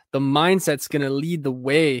 because the mindset's going to lead the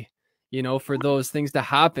way, for those things to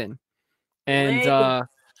happen. And Lit.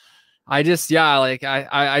 I just, yeah, like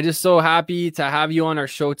I just so happy to have you on our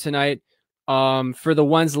show tonight. For the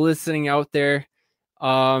ones listening out there,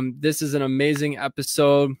 this is an amazing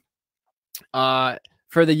episode.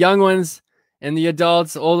 For the young ones and the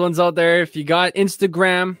adults, old ones out there, if you got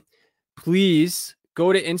Instagram, please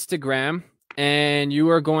go to Instagram, and you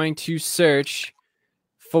are going to search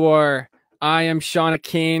for I am Shauna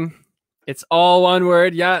Kane. It's all one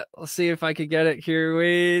word. Yeah, let's see if I could get it here.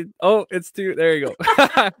 Wait. Oh, it's two. There you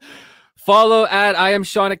go. Follow at I am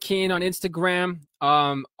Shauna Kane on Instagram.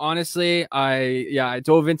 Honestly, I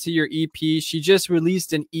dove into your EP. She just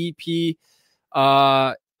released an EP.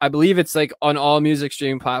 I believe it's like on all music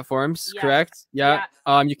streaming platforms, Yes. correct? Yeah.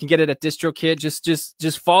 Yeah. You can get it at DistroKid.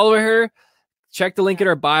 Just follow her. Check the link in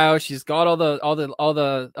her bio. She's got all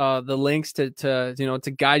the links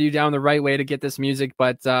to guide you down the right way to get this music.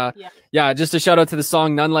 But Yeah. yeah, just a shout out to the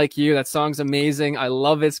song "None Like You." That song's amazing. I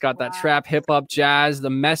love it. It's got that Wow. trap, hip hop, jazz, the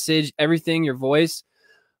message, everything. Your voice.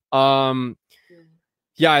 Um,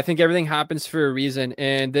 yeah, I think everything happens for a reason,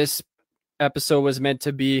 and this episode was meant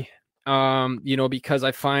to be. Because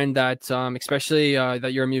I find that especially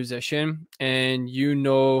that you're a musician, and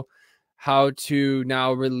how to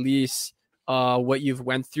now release what you've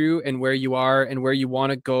went through, and where you are, and where you want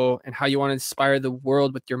to go, and how you want to inspire the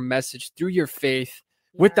world with your message through your faith,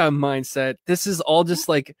 with Yeah. that mindset. This is all just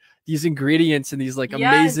like these ingredients and these like Yes.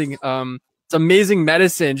 amazing it's amazing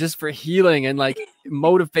medicine just for healing and like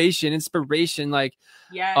motivation, inspiration, like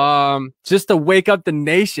Yes. just to wake up the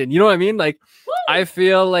nation. You know what I mean? Like Woo! I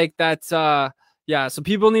feel like that's yeah, so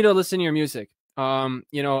people need to listen to your music. I'm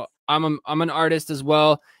an artist as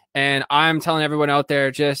well, and I'm telling everyone out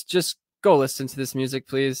there, just go listen to this music,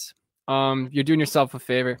 please. You're doing yourself a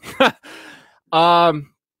favor.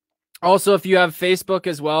 um Also, if you have Facebook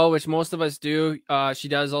as well, which most of us do, she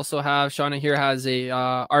does also have, Shauna here has a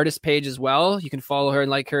artist page as well. You can follow her and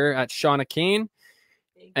like her at Shauna Kane.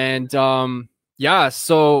 Thank you. And yeah,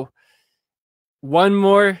 so one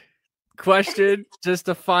more question just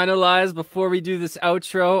to finalize before we do this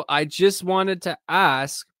outro. I just wanted to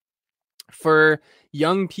ask, for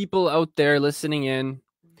young people out there listening in,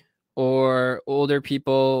 or older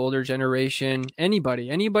people, older generation,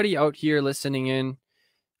 anybody out here listening in,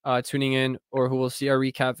 tuning in, or who will see our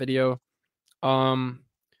recap video,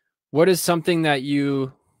 what is something that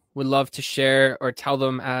you would love to share or tell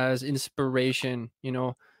them as inspiration,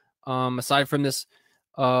 aside from this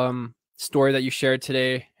story that you shared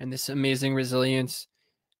today and this amazing resilience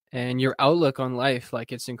and your outlook on life,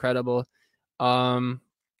 like it's incredible. Um,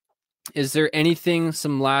 is there anything,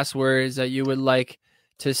 some last words that you would like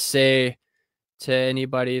to say to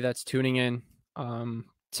anybody that's tuning in,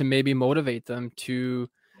 to maybe motivate them, to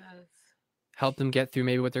Yes. help them get through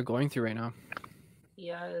maybe what they're going through right now?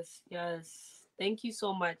 Yes, yes. Thank you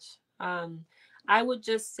so much. I would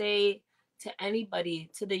just say to anybody,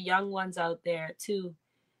 to the young ones out there, to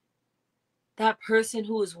that person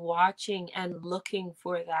who is watching and looking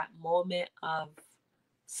for that moment of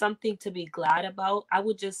something to be glad about, I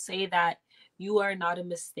would just say that you are not a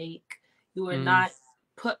mistake. You are Mm, not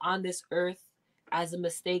put on this earth as a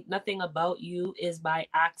mistake. Nothing about you is by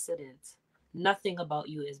accident. Nothing about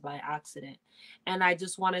you is by accident. And I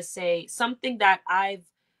just want to say something that I've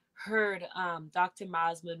heard Dr.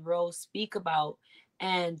 Miles Monroe speak about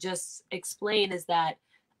and just explain is that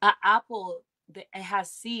an apple, it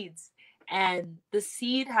has seeds, and the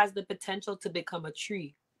seed has the potential to become a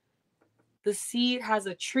tree. The seed has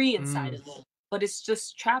a tree inside mm, of it, but it's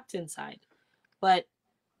just trapped inside. But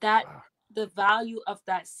that wow. the value of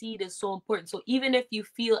that seed is so important. So even if you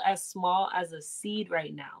feel as small as a seed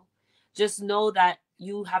right now, just know that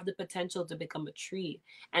you have the potential to become a tree,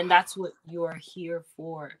 and that's what you are here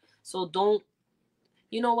for. So don't,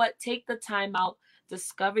 you know what, take the time out,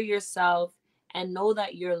 discover yourself, and know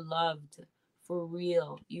that you're loved for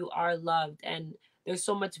real. You are loved, and there's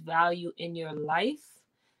so much value in your life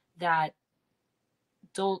that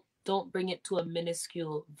don't bring it to a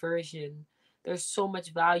minuscule version. There's so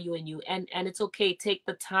much value in you, and it's okay. Take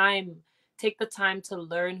the time to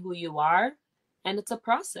learn who you are, and it's a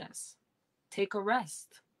process. Take a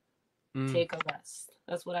rest. Mm, Take a rest.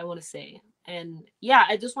 That's what I want to say. And yeah,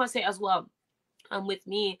 I just want to say as well, with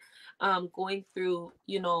me going through,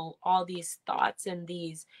 all these thoughts and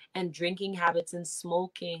these and drinking habits and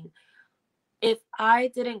smoking, if I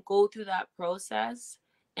didn't go through that process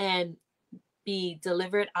and be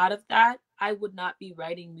delivered out of that, I would not be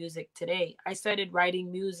writing music today. I started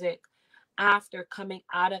writing music after coming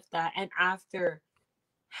out of that, and after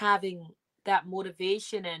having that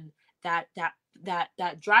motivation and that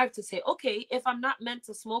drive to say, okay, if I'm not meant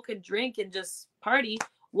to smoke and drink and just party,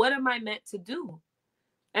 what am I meant to do?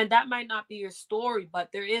 And that might not be your story, but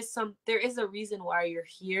there is a reason why you're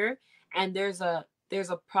here, and there's a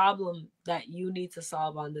problem that you need to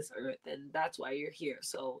solve on this earth, and that's why you're here.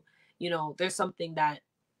 So there's something that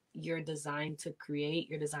you're designed to create,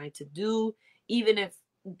 you're designed to do, even if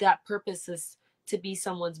that purpose is to be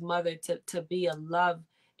someone's mother, to be a love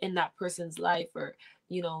in that person's life, or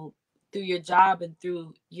you know through your job and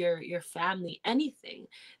through your family, anything.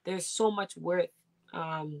 There's so much worth,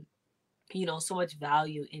 um so much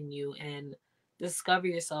value in you, and discover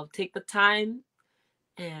yourself. Take the time,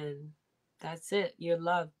 and that's it. You're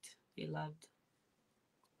loved. You're loved.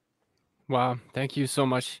 wow. Thank you so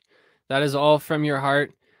much. That is all from your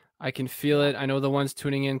heart. I can feel Yeah. it. I know the ones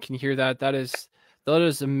tuning in can hear that.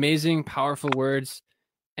 Those amazing, powerful words.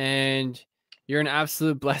 And you're an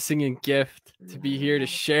absolute blessing and gift to be here to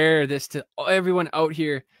share this to everyone out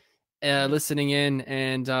here listening in.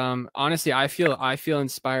 And honestly, I feel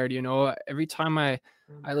inspired. Every time I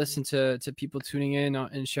listen to people tuning in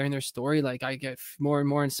and sharing their story, like I get more and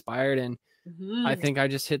more inspired, and I Mm-hmm. think I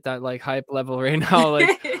just hit that like hype level right now. Like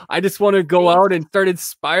I just want to go out and start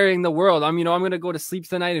inspiring the world. I'm going to go to sleep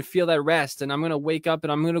tonight and feel that rest, and I'm going to wake up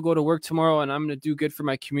and I'm going to go to work tomorrow and I'm going to do good for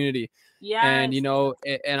my community. And Yes.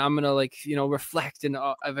 and I'm going to like, reflect and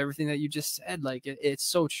of everything that you just said. Like it's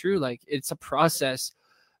so true. Like it's a process,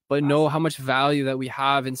 but know how much value that we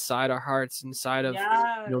have inside our hearts, inside of, Yes.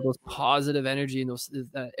 those positive energy and those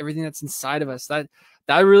everything that's inside of us. That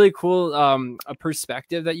really cool a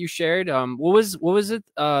perspective that you shared. What was it,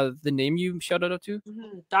 the name you shouted out to?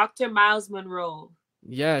 Dr. Miles Monroe.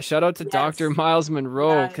 Yeah, shout out to Dr. Yes. Miles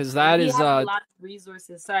Monroe, Yes. because And that he is has a lot of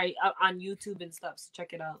resources. Sorry, on YouTube and stuff. So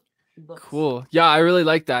check it out. Books. cool. Yeah, I really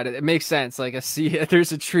like that. It makes sense. Like a seed,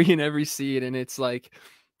 there's a tree in every seed, and it's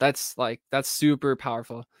that's super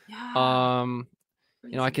powerful. Yeah. um I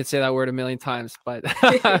Crazy. can say that word a million times, but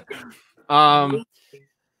um Amazing.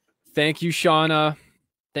 thank you, Shauna.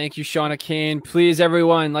 Thank you, Shauna Kane. Please,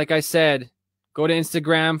 everyone, like I said, go to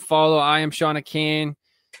Instagram, follow I am Shauna Kane,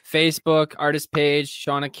 Facebook, artist page,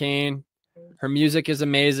 Shauna Kane. Her music is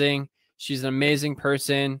amazing. She's an amazing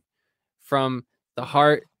person from the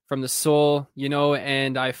heart, from the soul,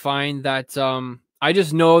 and I find that I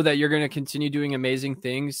just know that you're going to continue doing amazing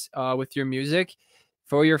things with your music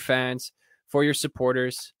for your fans, for your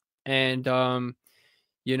supporters. And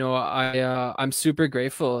I'm super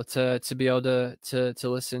grateful to be able to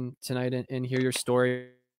listen tonight and hear your story.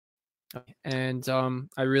 And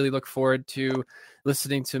I really look forward to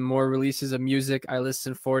listening to more releases of music. I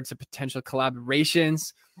listen forward to potential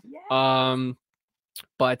collaborations. Yes.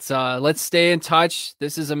 But let's stay in touch.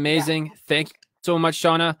 This is amazing. Yeah. Thank you so much,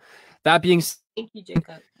 Shauna. That being said, Thank you,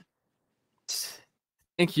 Jacob.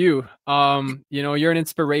 thank you. You're an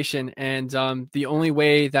inspiration, and the only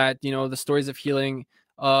way that the stories of healing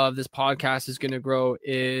of this podcast is going to grow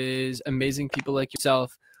is amazing people like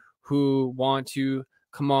yourself who want to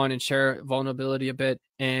come on and share vulnerability a bit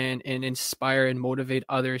and inspire and motivate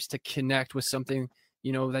others to connect with something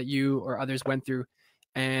that you or others went through.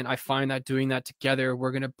 And I find that doing that together,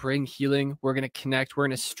 we're going to bring healing, we're going to connect, we're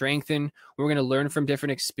going to strengthen, we're going to learn from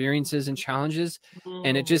different experiences and challenges.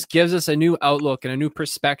 And it just gives us a new outlook and a new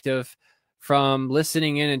perspective from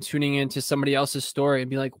listening in and tuning into somebody else's story and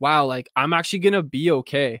be like, wow, like I'm actually going to be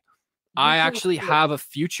okay. I actually have a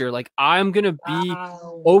future. Like I'm going to be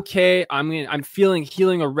okay. I'm feeling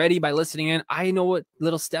healing already by listening in. I know what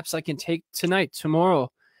little steps I can take tonight,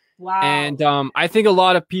 tomorrow. Wow. And I think a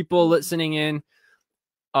lot of people listening in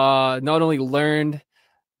not only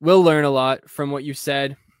will learn a lot from what you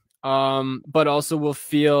said, but also will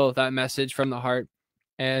feel that message from the heart.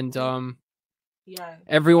 And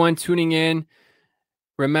everyone tuning in,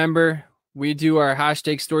 remember, we do our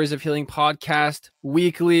hashtag Stories of Healing podcast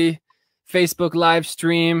weekly, Facebook live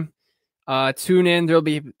stream. Tune in. There'll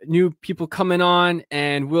be new people coming on,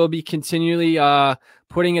 and we'll be continually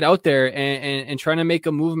putting it out there and trying to make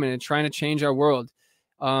a movement and trying to change our world.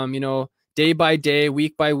 Day by day,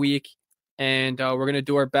 week by week, and we're going to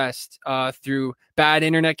do our best through bad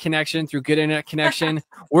internet connection, through good internet connection.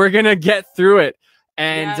 We're going to get through it.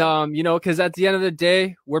 And, because at the end of the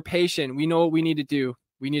day, we're patient. We know what we need to do.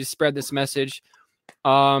 We need to spread this message.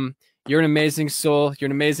 You're an amazing soul. You're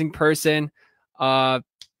an amazing person.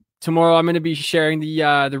 Tomorrow, I'm going to be sharing the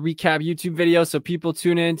recap YouTube video, so people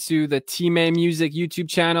tune in to the T-May Music YouTube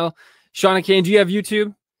channel. Shauna Kane, do you have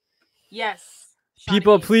YouTube? Yes.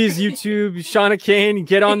 People, please YouTube Shauna Kane.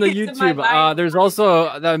 Get on the YouTube. There's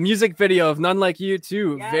also the music video of None Like You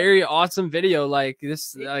too. Yes. Very awesome video. Like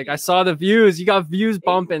this, like I saw the views. You got views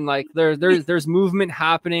bumping. Like there's movement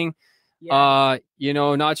happening. Yes.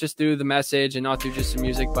 Not just through the message and not through just the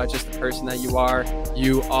music, but just the person that you are.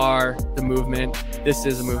 You are the movement. This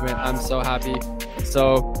is a movement. I'm so happy.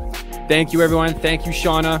 So thank you, everyone. Thank you,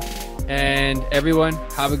 Shauna. And everyone,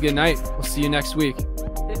 have a good night. We'll see you next week.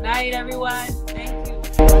 Good night, everyone.